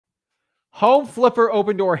Home flipper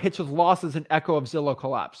open door hits with losses and echo of Zillow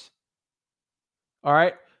collapse. All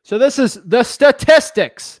right. So this is the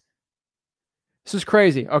statistics. This is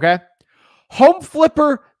crazy. Okay. Home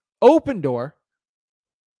flipper open door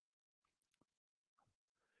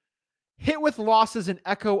hit with losses and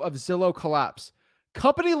echo of Zillow collapse.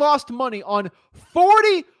 Company lost money on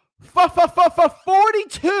 42%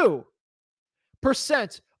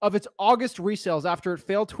 of its August resales after it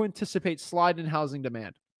failed to anticipate slide in housing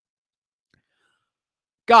demand.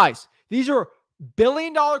 Guys, these are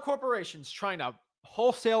billion-dollar corporations trying to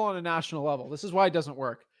wholesale on a national level. This is why it doesn't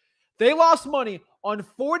work. They lost money on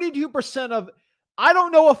 42% of, I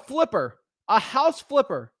don't know, a house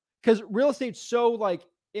flipper, because real estate's so like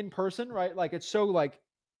in person, right? Like it's so like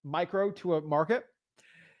micro to a market.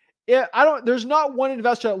 There's not one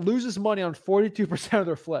investor that loses money on 42% of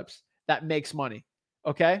their flips that makes money.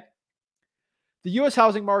 Okay. The US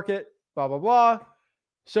housing market, blah, blah, blah.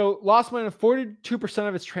 So lost money on 42%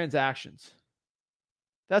 of its transactions.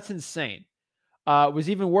 That's insane. Was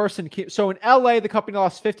even worse in, so in LA, the company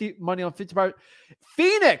lost money on 50%.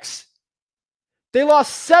 Phoenix, they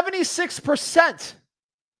lost 76%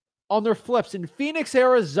 on their flips. In Phoenix,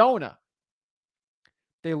 Arizona,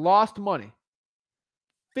 they lost money.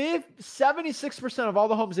 76% of all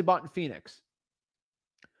the homes they bought in Phoenix.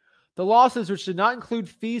 The losses, which did not include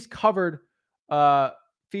fees covered,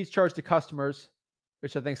 fees charged to customers,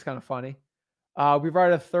 which I think is kind of funny. We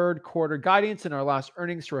provided a third quarter guidance in our last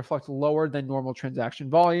earnings to reflect lower than normal transaction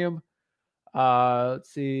volume.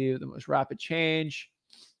 Let's see the most rapid change.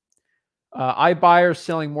 iBuyers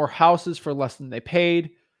selling more houses for less than they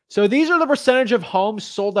paid. So these are the percentage of homes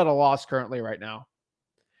sold at a loss currently right now.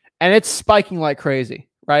 And it's spiking like crazy,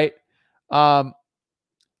 right? It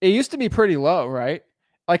used to be pretty low, right?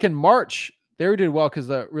 Like in March, they did well because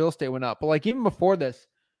the real estate went up. But like even before this,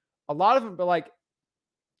 a lot of them, but like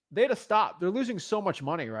they had to stop. They're losing so much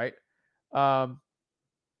money, right?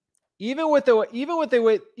 Even when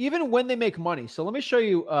they make money. So let me show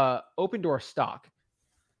you Open Door stock.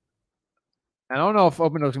 I don't know if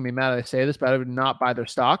Open Door's gonna be mad that I say this, but I would not buy their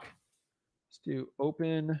stock. Let's do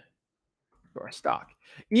Open Door stock.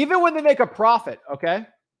 Even when they make a profit, okay?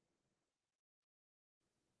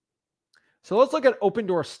 So let's look at Open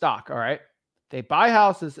Door stock, all right? They buy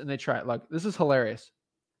houses and they try it. Look, this is hilarious.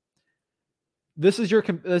 This is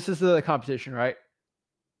the competition, right?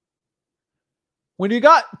 When you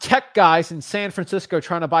got tech guys in San Francisco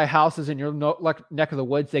trying to buy houses in your neck of the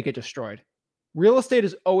woods, they get destroyed. Real estate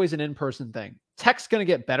is always an in-person thing. Tech's going to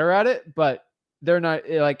get better at it, but they're not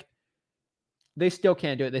like, they still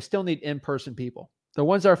can't do it. They still need in-person people. The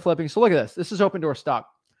ones that are flipping. So look at this. This is Open Door stock.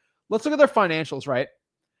 Let's look at their financials, right?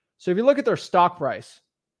 So if you look at their stock price,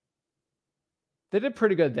 they did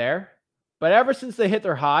pretty good there. But ever since they hit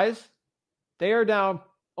their highs, they are down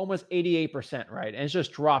almost 88%, right? And it's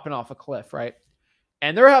just dropping off a cliff, right?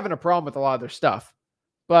 And they're having a problem with a lot of their stuff.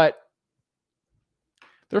 But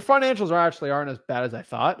their financials aren't as bad as I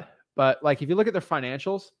thought. But like if you look at their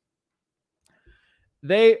financials,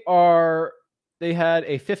 they had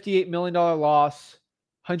a $58 million loss,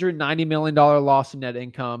 $190 million loss in net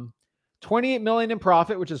income, $28 million in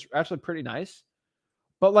profit, which is actually pretty nice.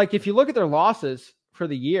 But like if you look at their losses for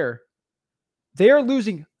the year, they are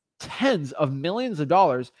losing tens of millions of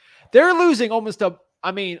dollars. They're losing almost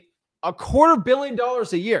 $250 million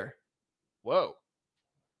a year. Whoa.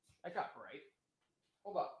 That got bright.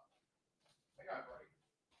 Hold up. That got bright.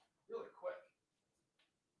 Really quick.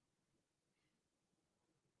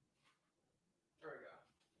 There we go.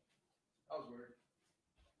 That was weird.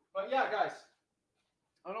 But yeah, guys.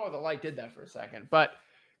 I don't know why the light did that for a second. But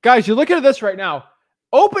guys, you're looking at this right now.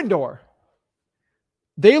 Open Door.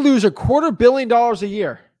 They lose $250 million a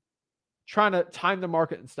year trying to time the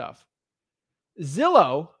market and stuff.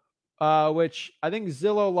 Zillow, which I think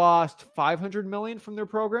Zillow lost $500 million from their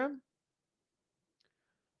program.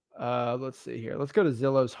 Let's see here. Let's go to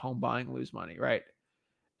Zillow's home buying lose money, right?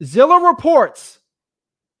 Zillow reports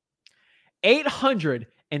 $880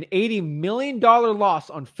 million loss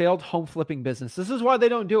on failed home flipping business. This is why they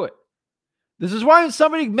don't do it. This is why when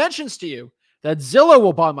somebody mentions to you that Zillow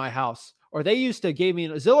will buy my house, or Zillow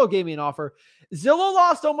gave me an offer. Zillow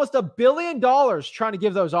lost almost $1 billion trying to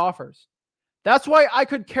give those offers. That's why I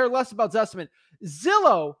could care less about Zestimate.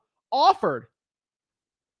 Zillow offered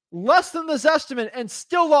less than this estimate and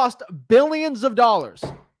still lost billions of dollars.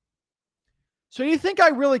 So you think I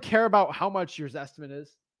really care about how much your estimate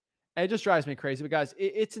is? And it just drives me crazy. But guys,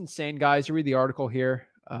 it's insane, guys. You read the article here.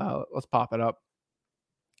 Let's pop it up.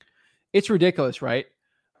 It's ridiculous, right?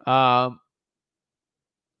 That's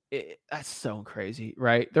so crazy,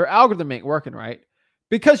 right? Their algorithm ain't working, right?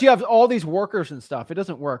 Because you have all these workers and stuff. It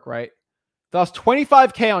doesn't work, right? They lost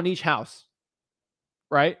 $25K on each house,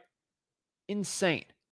 right? Insane.